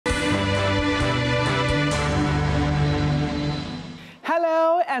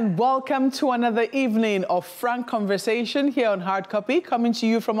and welcome to another evening of frank conversation here on Hard Copy, coming to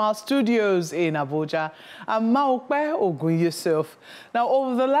you from our studios in Abuja. I'm Maokbe Ogun Yusuf. Now,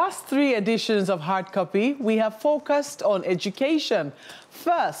 over the last 3 editions of Hard Copy, we have focused on education.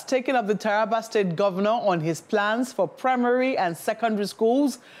 First, taking up the Taraba State Governor on his plans for primary and secondary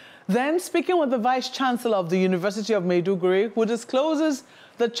schools. Then, speaking with the Vice Chancellor of the University of Maiduguri, who discloses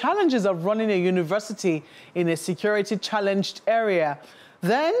the challenges of running a university in a security-challenged area.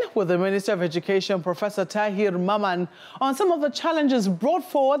 Then, with the Minister of Education, Professor Tahir Maman, on some of the challenges brought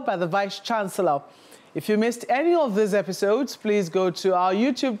forward by the Vice Chancellor. If you missed any of these episodes, please go to our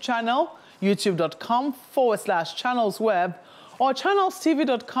YouTube channel, youtube.com/channelsweb, or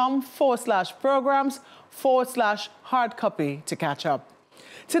channelstv.com/programs/hardcopy to catch up.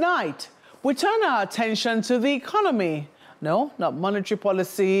 Tonight, we turn our attention to the economy. No, not monetary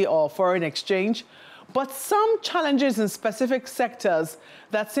policy or foreign exchange, but some challenges in specific sectors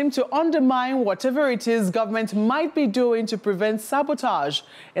that seem to undermine whatever it is government might be doing to prevent sabotage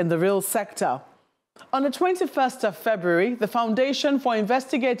in the real sector. On the 21st of February, the Foundation for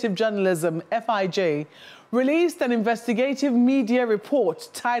Investigative Journalism, FIJ, released an investigative media report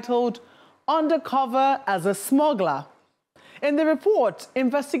titled Undercover as a Smuggler. In the report,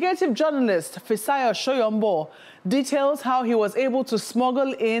 investigative journalist Fisayo details how he was able to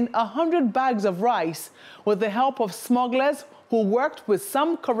smuggle in 100 bags of rice with the help of smugglers who worked with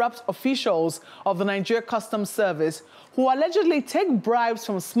some corrupt officials of the Nigeria Customs Service, who allegedly take bribes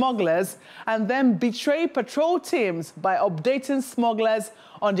from smugglers and then betray patrol teams by updating smugglers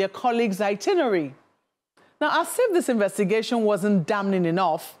on their colleagues' itinerary. Now, as if this investigation wasn't damning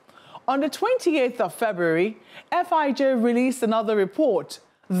enough, on the 28th of February, FIJ released another report,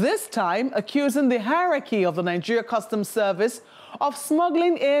 this time accusing the hierarchy of the Nigeria Customs Service of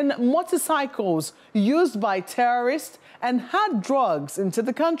smuggling in motorcycles used by terrorists and hard drugs into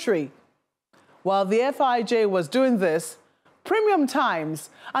the country. While the FIJ was doing this, Premium Times,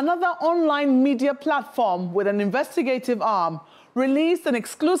 another online media platform with an investigative arm, released an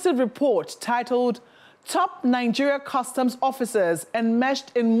exclusive report titled Top Nigeria Customs Officers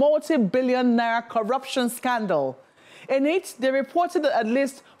Enmeshed in Multi-Billion Naira Corruption Scandal. In it, they reported that at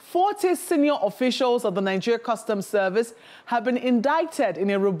least 40 senior officials of the Nigeria Customs Service have been indicted in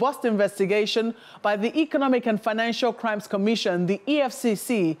a robust investigation by the Economic and Financial Crimes Commission, the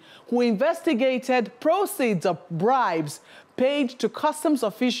EFCC, who investigated proceeds of bribes paid to customs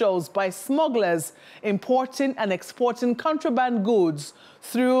officials by smugglers importing and exporting contraband goods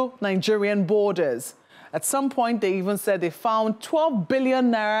through Nigerian borders. At some point, they even said they found 12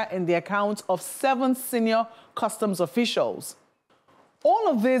 billion naira in the accounts of 7 senior customs officials. All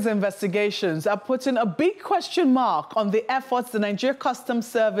of these investigations are putting a big question mark on the efforts the Nigeria Customs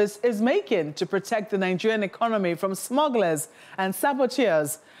Service is making to protect the Nigerian economy from smugglers and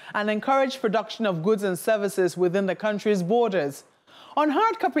saboteurs and encourage production of goods and services within the country's borders. On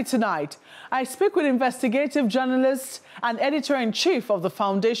Hard Copy tonight, I speak with investigative journalist and editor-in-chief of the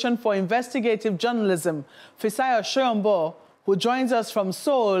Foundation for Investigative Journalism, Fisayo, who joins us from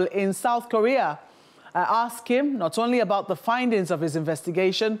Seoul in South Korea. I ask him not only about the findings of his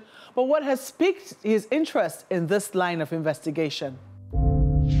investigation, but what has piqued his interest in this line of investigation.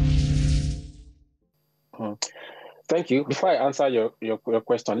 Thank you. Before I answer your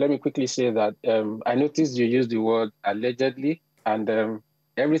question, let me quickly say that I noticed you used the word allegedly. And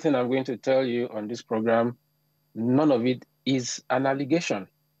everything I'm going to tell you on this program, none of it is an allegation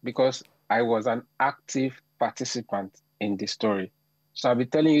because I was an active participant in the story. So I'll be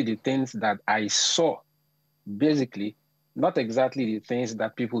telling you the things that I saw, basically, not exactly the things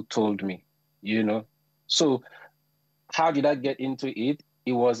that people told me, you know. So how did I get into it?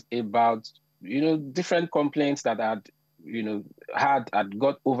 It was about, different complaints that had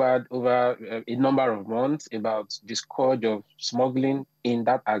got over a number of months about the scourge of smuggling in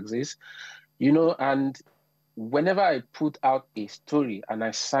that axis, and whenever I put out a story and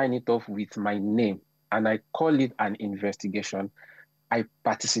I sign it off with my name and I call it an investigation, I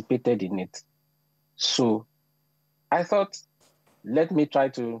participated in it. So I thought, let me try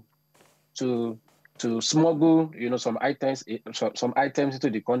to smuggle, some items into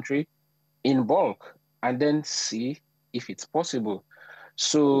the country in bulk and then see if it's possible.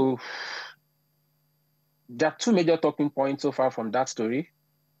 So there are 2 major talking points so far from that story.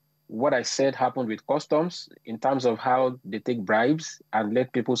 What I said happened with customs in terms of how they take bribes and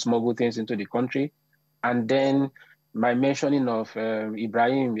let people smuggle things into the country. And then my mentioning of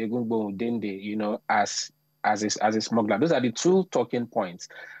Ibrahim Egungbo Dende, as a smuggler. Those are the 2 talking points.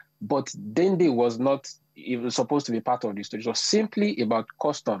 But Dende was not even supposed to be part of the story. It was simply about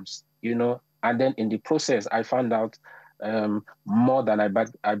customs, and then in the process, I found out more than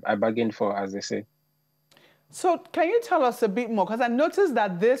I bargained for, as they say. So can you tell us a bit more? Because I noticed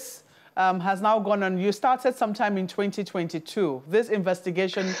that this has now gone on. You started sometime in 2022. This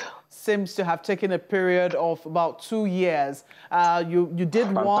investigation seems to have taken a period of about 2 years. You did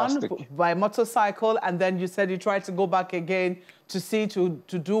Fantastic. one by motorcycle, and then you said you tried to go back again to see to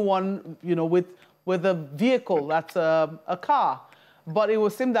do one, you know, with a vehicle, that's a car. But it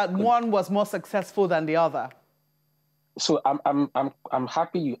would seem that one was more successful than the other. So I'm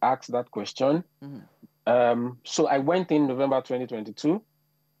happy you asked that question. So I went in November 2022.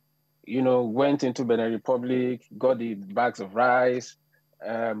 You know, went into Benin Republic, got the bags of rice,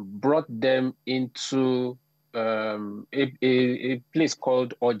 brought them into a place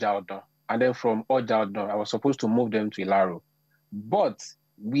called Ojaodon. And then from Ojaodon, I was supposed to move them to Ilaro. But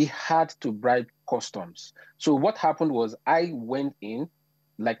we had to bribe customs. So what happened was I went in,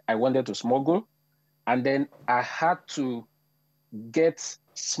 like I wanted to smuggle, and then I had to get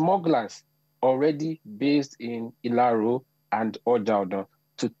smugglers already based in Ilaro and Ojaodon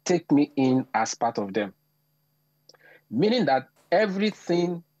to take me in as part of them. Meaning that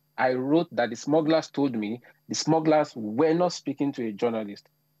everything I wrote that the smugglers told me, the smugglers were not speaking to a journalist.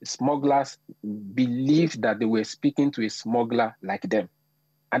 The smugglers believed that they were speaking to a smuggler like them.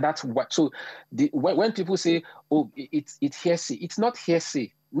 And that's what, so when people say, oh, it's hearsay, it's not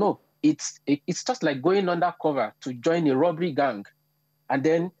hearsay. No, it's just like going undercover to join a robbery gang. And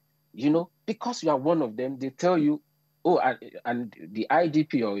then, you know, because you are one of them, they tell you, oh, and the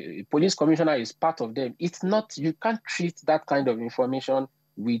IGP or a police commissioner is part of them. It's not, you can't treat that kind of information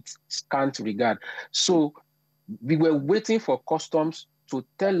with scant regard. So we were waiting for customs to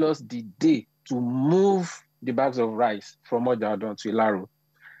tell us the day to move the bags of rice from Ojaodon to Ilaro.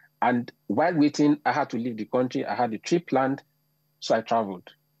 And while waiting, I had to leave the country. I had a trip planned, so I traveled,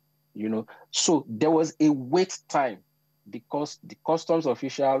 you know. So there was a wait time because the customs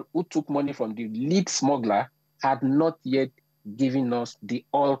official who took money from the lead smuggler had not yet given us the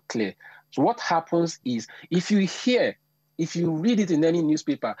all clear. So what happens is, if you read it in any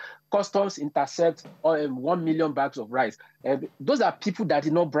newspaper, customs intercept 1 million bags of rice, those are people that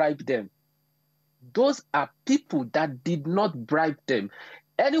did not bribe them. Those are people that did not bribe them.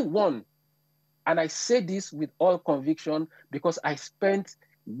 Anyone, and I say this with all conviction because I spent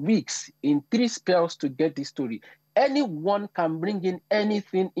weeks in 3 spells to get this story. Anyone can bring in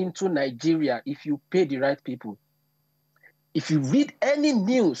anything into Nigeria if you pay the right people. If you read any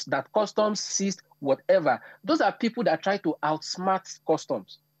news that customs seized whatever, those are people that try to outsmart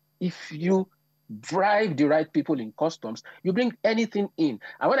customs. If you bribe the right people in customs, you bring anything in.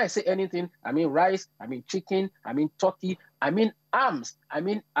 And when I say anything, I mean rice, I mean chicken, I mean turkey, I mean arms, I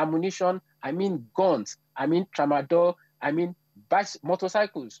mean ammunition, I mean guns, I mean tramadol, I mean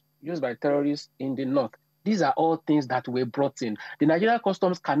motorcycles used by terrorists in the north. These are all things that were brought in. The Nigerian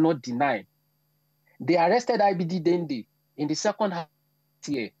customs cannot deny. They arrested IBD Dende in the second half of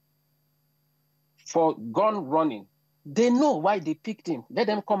the year for gun running. They know why they picked him. Let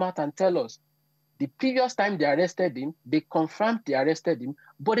them come out and tell us. The previous time they arrested him, they confirmed they arrested him,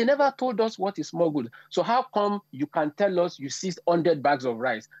 but they never told us what is smuggled. So how come you can tell us you seized 100 bags of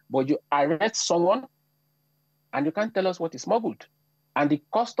rice, but you arrest someone and you can't tell us what is smuggled? And the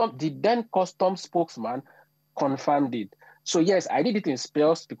then customs spokesman confirmed it. So yes, I did it in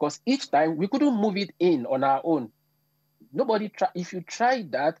spells because each time we couldn't move it in on our own. If you try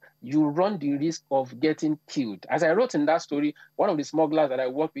that, you run the risk of getting killed. As I wrote in that story, one of the smugglers that I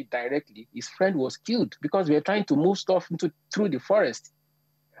worked with directly, his friend was killed because we were trying to move stuff through the forest,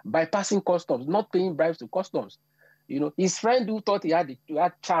 bypassing customs, not paying bribes to customs. You know, his friend who thought he had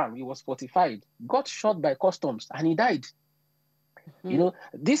charm, he was fortified, got shot by customs and he died. You know,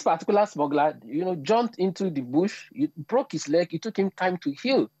 this particular smuggler, you know, jumped into the bush, broke his leg, it took him time to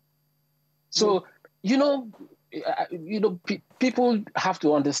heal. So, people have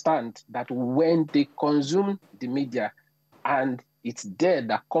to understand that when they consume the media and it's there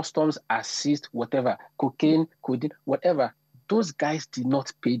that customs assist whatever, cocaine, codeine, whatever, those guys did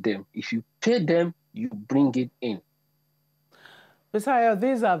not pay them. If you pay them, you bring it in. Fisayo,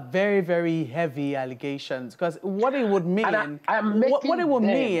 these are very, very heavy allegations because what it would mean... And what it would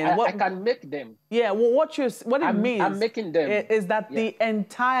mean... I can make them. Yeah, well, what it means I'm making them. Is that the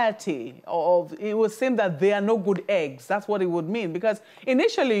entirety of... It would seem that they are no good eggs. That's what it would mean. Because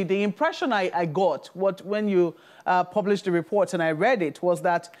initially, the impression I got when you published the report and I read it was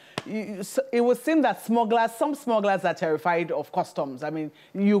that it would seem that some smugglers are terrified of customs. I mean,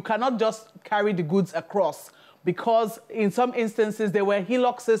 you cannot just carry the goods across because in some instances there were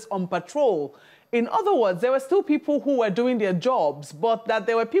hillocks on patrol. In other words, there were still people who were doing their jobs, but that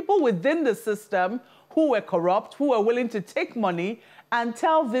there were people within the system who were corrupt, who were willing to take money and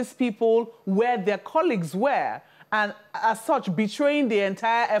tell these people where their colleagues were, and as such, betraying the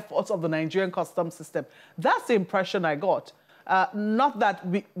entire efforts of the Nigerian customs system. That's the impression I got. Not that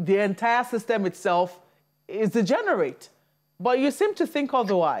the entire system itself is degenerate, but you seem to think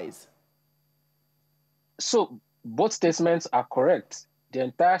otherwise. So both statements are correct. The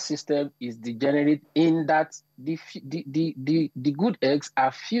entire system is degenerate in that the good eggs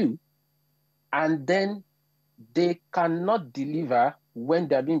are few, and then they cannot deliver when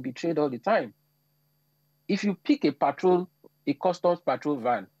they're being betrayed all the time. If you pick a customs patrol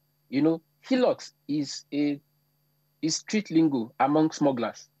van, you know, Hilux is street lingo among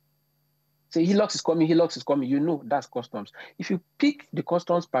smugglers. Say Hilux is coming, you know that's customs. If you pick the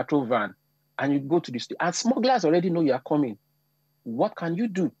customs patrol van and you go to the street, and smugglers already know you are coming, what can you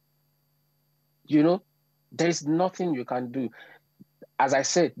do? You know, there is nothing you can do. As I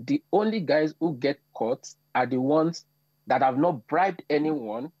said, the only guys who get caught are the ones that have not bribed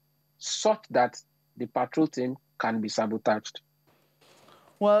anyone such that the patrol team can be sabotaged.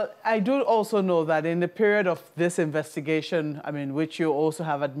 Well, I do also know that in the period of this investigation, I mean, which you also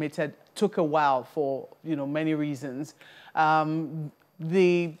have admitted took a while for, you know, many reasons,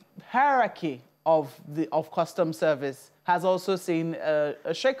 the hierarchy of customs service has also seen a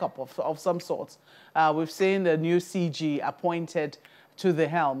shakeup of some sort. We've seen the new CG appointed to the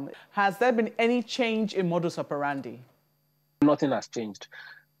helm. Has there been any change in modus operandi? Nothing has changed.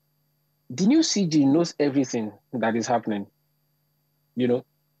 The new CG knows everything that is happening. You know,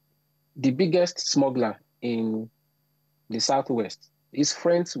 the biggest smuggler in the Southwest is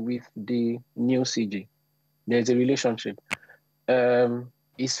friends with the new CG. There's a relationship.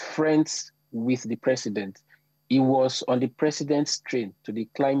 He's friends with the president. He was on the president's train to the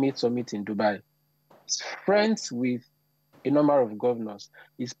climate summit in Dubai. He's friends with a number of governors.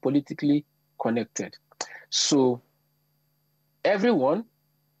 He's politically connected. So everyone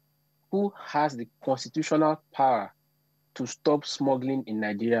who has the constitutional power to stop smuggling in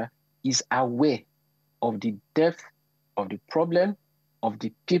Nigeria is aware of the depth of the problem, of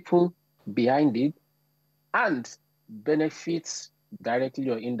the people behind it, and benefits directly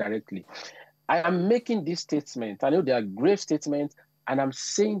or indirectly. I am making this statement. I know they are grave statements, and I'm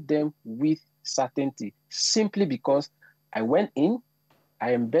saying them with certainty, simply because I went in,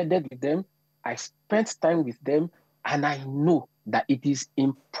 I embedded with them, I spent time with them, and I know that it is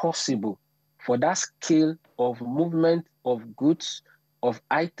impossible for that scale of movement of goods, of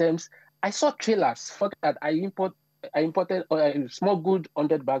items. I saw trailers. Fuck that. I imported a small good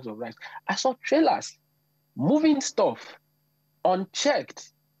 100 bags of rice. I saw trailers moving stuff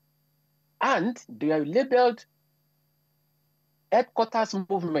unchecked, and they are labeled headquarters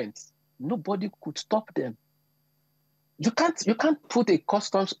movements. Nobody could stop them. You can't put a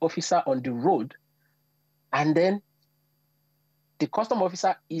customs officer on the road and then the customs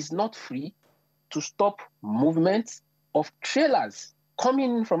officer is not free to stop movements of trailers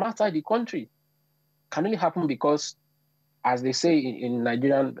coming from outside the country. Can only happen because, as they say in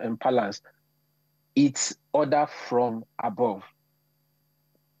Nigerian parlance, it's order from above.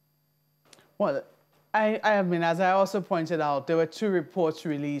 Well, I mean, as I also pointed out, there were 2 reports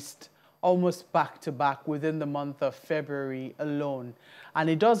released almost back to back within the month of February alone. And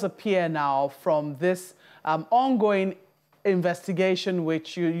it does appear now from this ongoing investigation,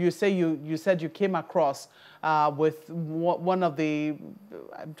 which you said you came across with one of the,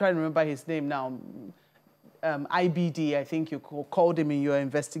 I'm trying to remember his name now, IBD, I think you called him in your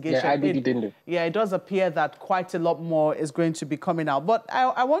investigation. Yeah, IBD didn't. Yeah, it does appear that quite a lot more is going to be coming out. But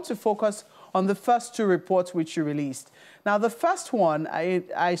I want to focus on the first 2 reports which you released. Now, the first one,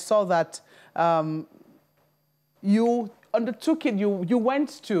 I saw that you undertook it, you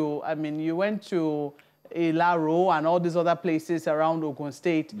went to Ilaro and all these other places around Ogun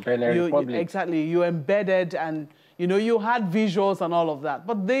State. Benin Republic. Exactly, you embedded and, you know, you had visuals and all of that.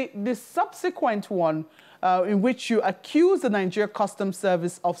 But the subsequent one, in which you accuse the Nigeria Customs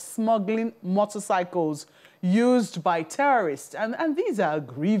Service of smuggling motorcycles used by terrorists. And these are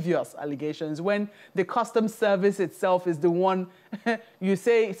grievous allegations when the Customs Service itself is the one, you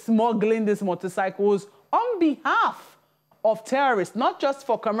say, smuggling these motorcycles on behalf of terrorists, not just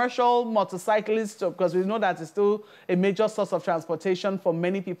for commercial motorcyclists, because we know that it's still a major source of transportation for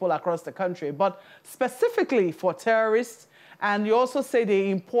many people across the country, but specifically for terrorists. And you also say they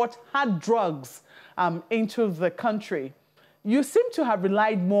import hard drugs into the country. You seem to have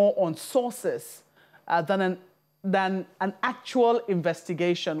relied more on sources than an actual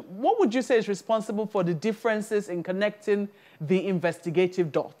investigation. What would you say is responsible for the differences in connecting the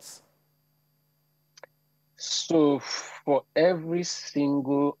investigative dots? So for every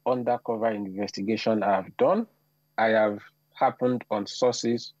single undercover investigation I have done, I have happened on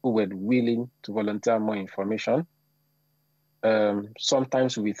sources who were willing to volunteer more information,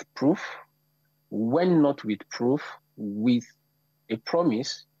 sometimes with proof, when not with proof, with a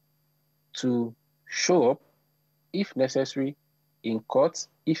promise to show up, if necessary, in court,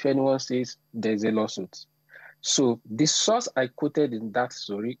 if anyone says there's a lawsuit. So the source I quoted in that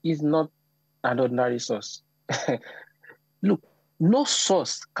story is not an ordinary source. Look, no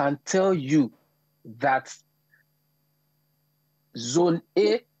source can tell you that Zone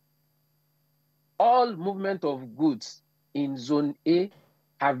A, all movement of goods in Zone A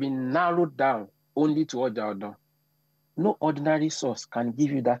have been narrowed down only to Ojaodo. No ordinary source can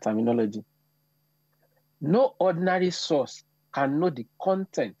give you that terminology. No ordinary source can know the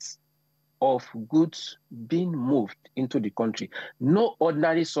contents of goods being moved into the country. No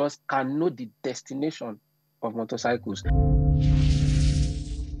ordinary source can know the destination of motorcycles.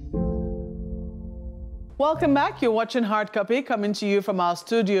 Welcome back. You're watching Hard Copy, coming to you from our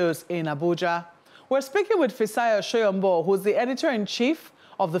studios in Abuja. We're speaking with Fisayo Shoyombo, who's the editor-in-chief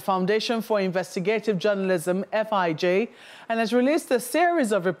of the Foundation for Investigative Journalism, FIJ, and has released a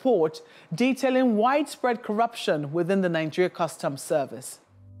series of reports detailing widespread corruption within the Nigeria Customs Service.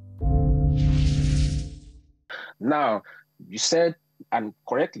 Now, you said, and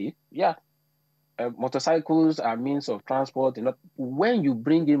correctly, yeah, motorcycles are means of transport. When you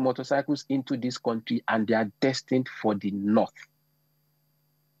bring in motorcycles into this country and they are destined for the north,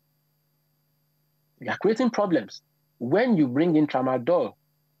 you are creating problems. When you bring in tramadol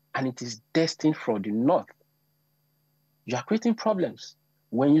and it is destined for the north, you are creating problems.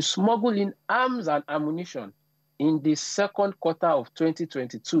 When you smuggle in arms and ammunition in the second quarter of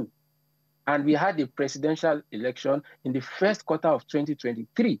 2022, and we had a presidential election in the first quarter of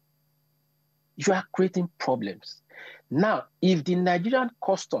 2023, you are creating problems. Now, if the Nigerian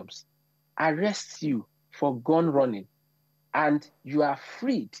customs arrests you for gun running and you are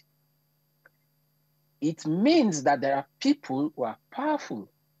freed, it means that there are people who are powerful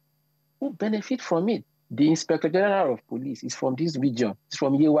who benefit from it. The Inspector General of Police is from this region. It's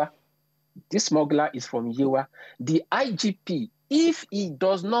from Yewa. This smuggler is from Yewa. The IGP, if he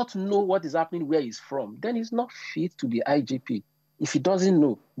does not know what is happening where he's from, then he's not fit to be IGP. If he doesn't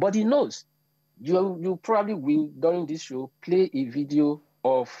know, but he knows. You probably will, during this show, play a video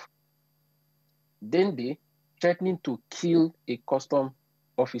of Dende threatening to kill a custom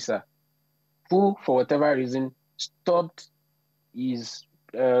officer who, for whatever reason, stopped his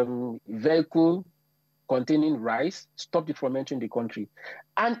vehicle containing rice, stopped it from entering the country.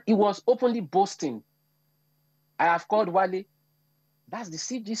 And he was openly boasting, I have called Wale, that's the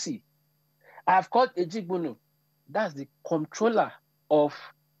CGC. I have called Ejigbunu, that's the controller of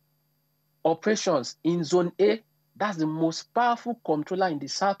operations in Zone A, that's the most powerful controller in the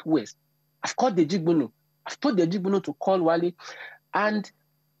Southwest. I've called Ejigbunu. I've told Ejigbunu to call Wale. And,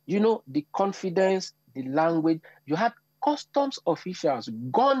 you know, the confidence, the language, you had customs officials,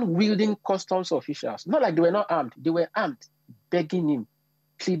 gun-wielding customs officials, not like they were not armed, they were armed, begging him,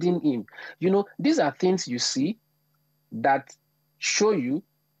 pleading him. You know, these are things you see that show you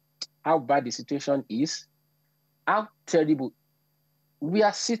how bad the situation is, how terrible. We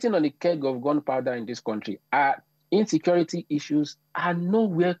are sitting on a keg of gunpowder in this country. Our insecurity issues are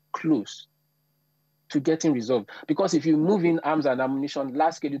nowhere close to getting resolved. Because if you move in arms and ammunition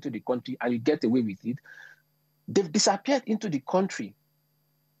large scale into the country and you get away with it, they've disappeared into the country.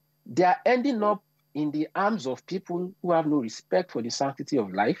 They are ending up in the arms of people who have no respect for the sanctity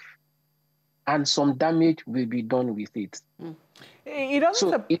of life, and some damage will be done with it.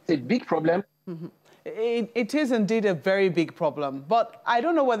 So it's a big problem. Mm-hmm. It is indeed a very big problem, but I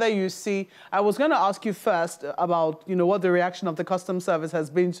don't know whether you see, I was going to ask you first about, you know, what the reaction of the Customs Service has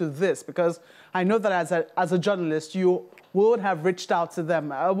been to this, because I know that as a journalist, you would have reached out to them.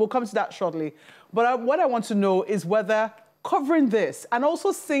 We'll come to that shortly. But what I want to know is whether covering this and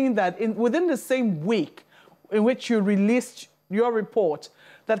also seeing that within the same week in which you released your report,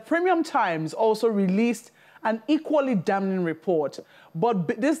 that Premium Times also released an equally damning report,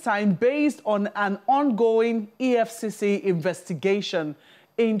 but this time based on an ongoing EFCC investigation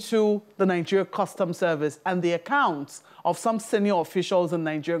into the Nigerian Customs Service and the accounts of some senior officials in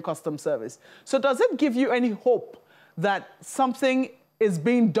Nigerian Customs Service. So does it give you any hope that something is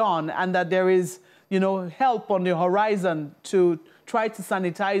being done and that there is, you know, help on the horizon to try to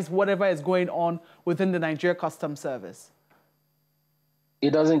sanitize whatever is going on within the Nigerian Customs Service?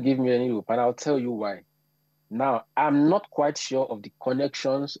 It doesn't give me any hope, and I'll tell you why. Now, I'm not quite sure of the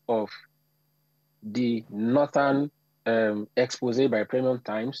connections of the Northern expose by Premium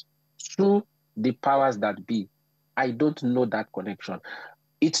Times to the powers that be. I don't know that connection.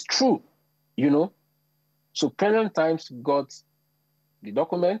 It's true, you know. So Premium Times got the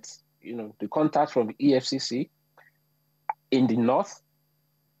documents, you know, the contact from the EFCC in the north.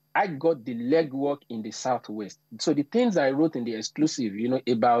 I got the legwork in the southwest. So the things I wrote in the exclusive, you know,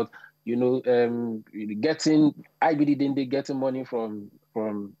 about, you know, getting IBD Dende getting money from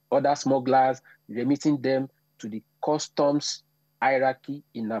other smugglers, remitting them to the customs hierarchy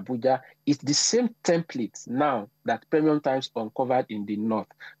in Abuja. It's the same template now that Premium Times uncovered in the north,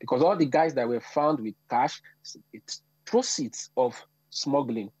 because all the guys that were found with cash, it's proceeds of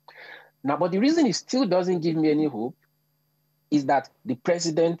smuggling. Now, but the reason it still doesn't give me any hope is that the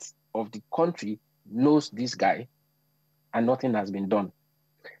president of the country knows this guy and nothing has been done.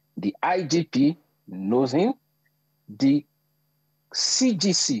 The IGP knows him. The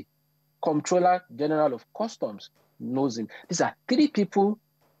CGC, Comptroller General of Customs, knows him. These are three people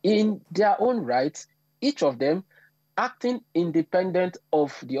in their own rights, each of them acting independent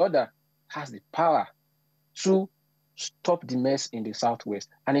of the other, has the power to stop the mess in the Southwest.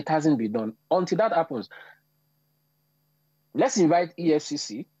 And it hasn't been done. Until that happens, let's invite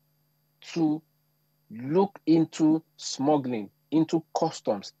EFCC to look into smuggling, into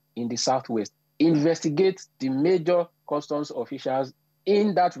customs in the Southwest, investigate the major customs officials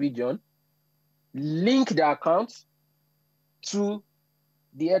in that region, link their accounts to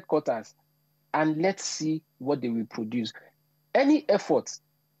the headquarters, and let's see what they will produce. Any effort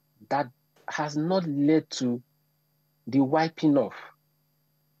that has not led to the wiping off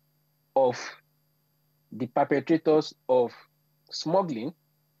of the perpetrators of smuggling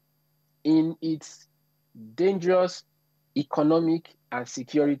in its dangerous economic and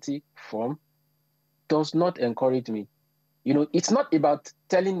security form does not encourage me. You know, it's not about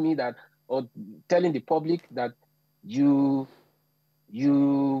telling me that, or telling the public that you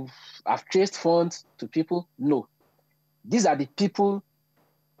have traced funds to people. No. These are the people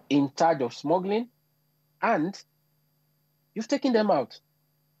in charge of smuggling, and you've taken them out.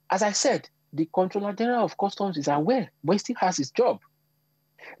 As I said, the Comptroller General of Customs is aware, but he still has his job.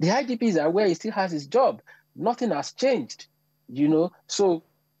 The IGP is aware, he still has his job. Nothing has changed, you know. So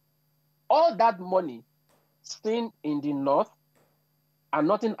all that money seen in the north, and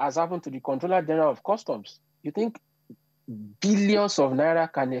nothing has happened to the Comptroller General of Customs. You think billions of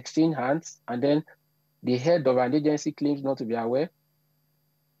naira can exchange hands, and then the head of an agency claims not to be aware?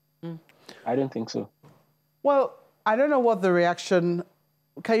 I don't think so. Well, I don't know what the reaction...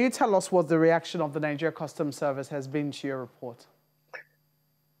 Can you tell us what the reaction of the Nigeria Customs Service has been to your report?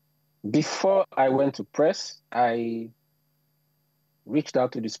 Before I went to press, I reached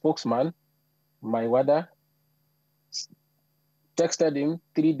out to the spokesman, Maiwada, texted him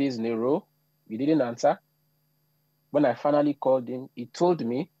 3 days in a row. He didn't answer. When I finally called him, he told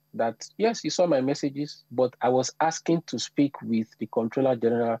me that, yes, he saw my messages, but I was asking to speak with the Comptroller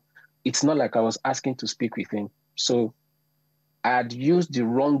General. It's not like I was asking to speak with him. So I had used the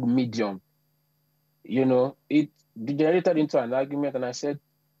wrong medium. You know, it degenerated into an argument, and I said,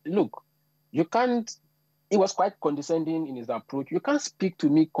 look, you can't, he was quite condescending in his approach. You can't speak to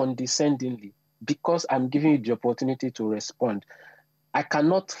me condescendingly because I'm giving you the opportunity to respond. I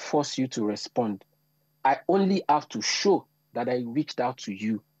cannot force you to respond. I only have to show that I reached out to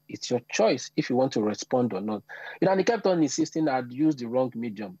you. It's your choice if you want to respond or not. You know, and he kept on insisting I'd used the wrong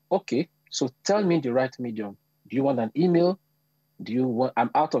medium. Okay, so tell me the right medium. Do you want an email? Do you want, I'm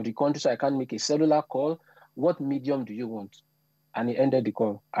out of the country, so I can't make a cellular call. What medium do you want? And he ended the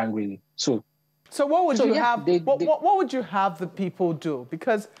call angrily. So what would you have? What would you have the people do?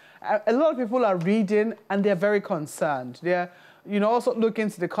 Because a lot of people are reading and they're very concerned. They're, you know, also looking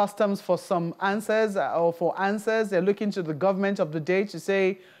to the customs for some answers or for answers. They're looking to the government of the day to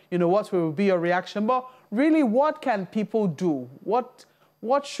say, you know, what will be your reaction? But really, what can people do?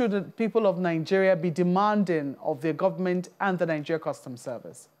 What should the people of Nigeria be demanding of their government and the Nigeria Customs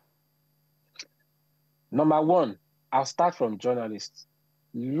Service? Number one, I'll start from journalists.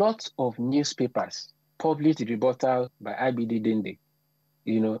 Lots of newspapers published the rebuttal by IBD Dende,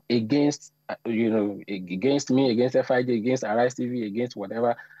 you know, against me, against FID, against Arise TV, against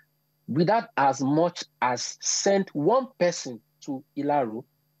whatever, without as much as sent one person to Ilaro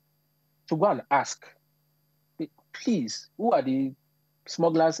to go and ask, please, who are the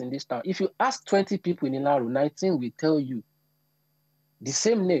smugglers in this town? If you ask 20 people in Ilaro, 19 will tell you the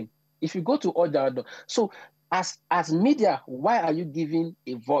same name. If you go to Oja, so as media, why are you giving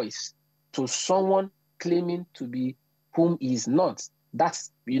a voice to someone claiming to be whom he is not?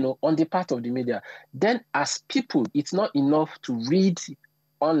 That's, you know, on the part of the media. Then as people, it's not enough to read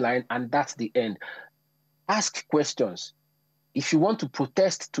online and that's the end. Ask questions. If you want to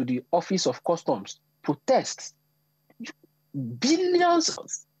protest to the Office of Customs, protest.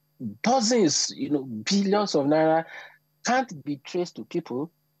 Billions, dozens, billions of naira can't be traced to people,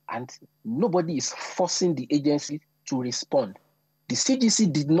 and nobody is forcing the agency to respond. The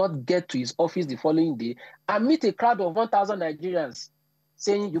CGC did not get to his office the following day and meet a crowd of 1,000 Nigerians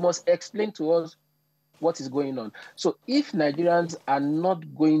saying, you must explain to us what is going on. So if Nigerians are not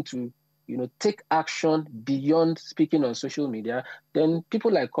going to take action beyond speaking on social media, then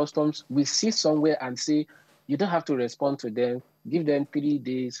people like Customs will sit somewhere and say, you don't have to respond to them. Give them 3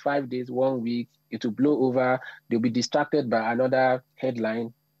 days, 5 days, 1 week. It will blow over. They'll be distracted by another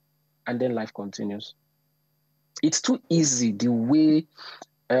headline, and then life continues. It's too easy the way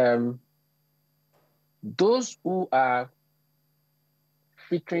those who are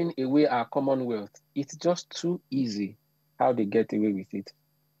frittering away our commonwealth, it's just too easy how they get away with it.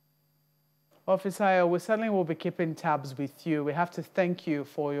 Well, Fisayo, we certainly will be keeping tabs with you. We have to thank you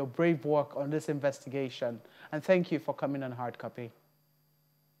for your brave work on this investigation. And thank you for coming on Hard Copy.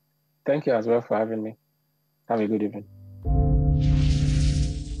 Thank you as well for having me. Have a good evening.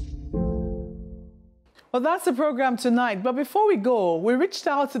 Well, that's the program tonight. But before we go, we reached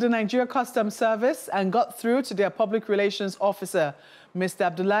out to the Nigeria Customs Service and got through to their public relations officer, Mr.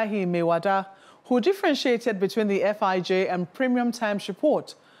 Abdullahi Mewada, who differentiated between the FIJ and Premium Times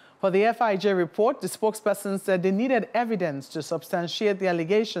report. For the FIJ report, the spokesperson said they needed evidence to substantiate the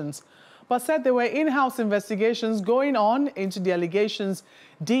allegations, but said there were in-house investigations going on into the allegations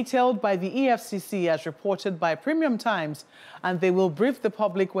detailed by the EFCC as reported by Premium Times, and they will brief the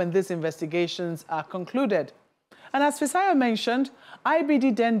public when these investigations are concluded. And as Fisayo mentioned,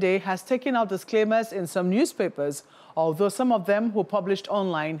 IBD Dende has taken out disclaimers in some newspapers, although some of them who published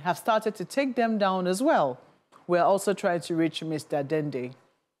online have started to take them down as well. We're also trying to reach Mr. Dende.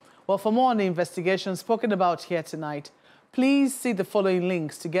 Well, for more on the investigation spoken about here tonight, please see the following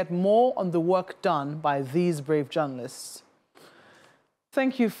links to get more on the work done by these brave journalists.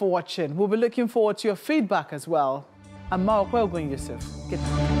 Thank you for watching. We'll be looking forward to your feedback as well. I'm Mawakwe Yusuf. Good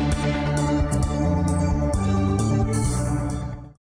night.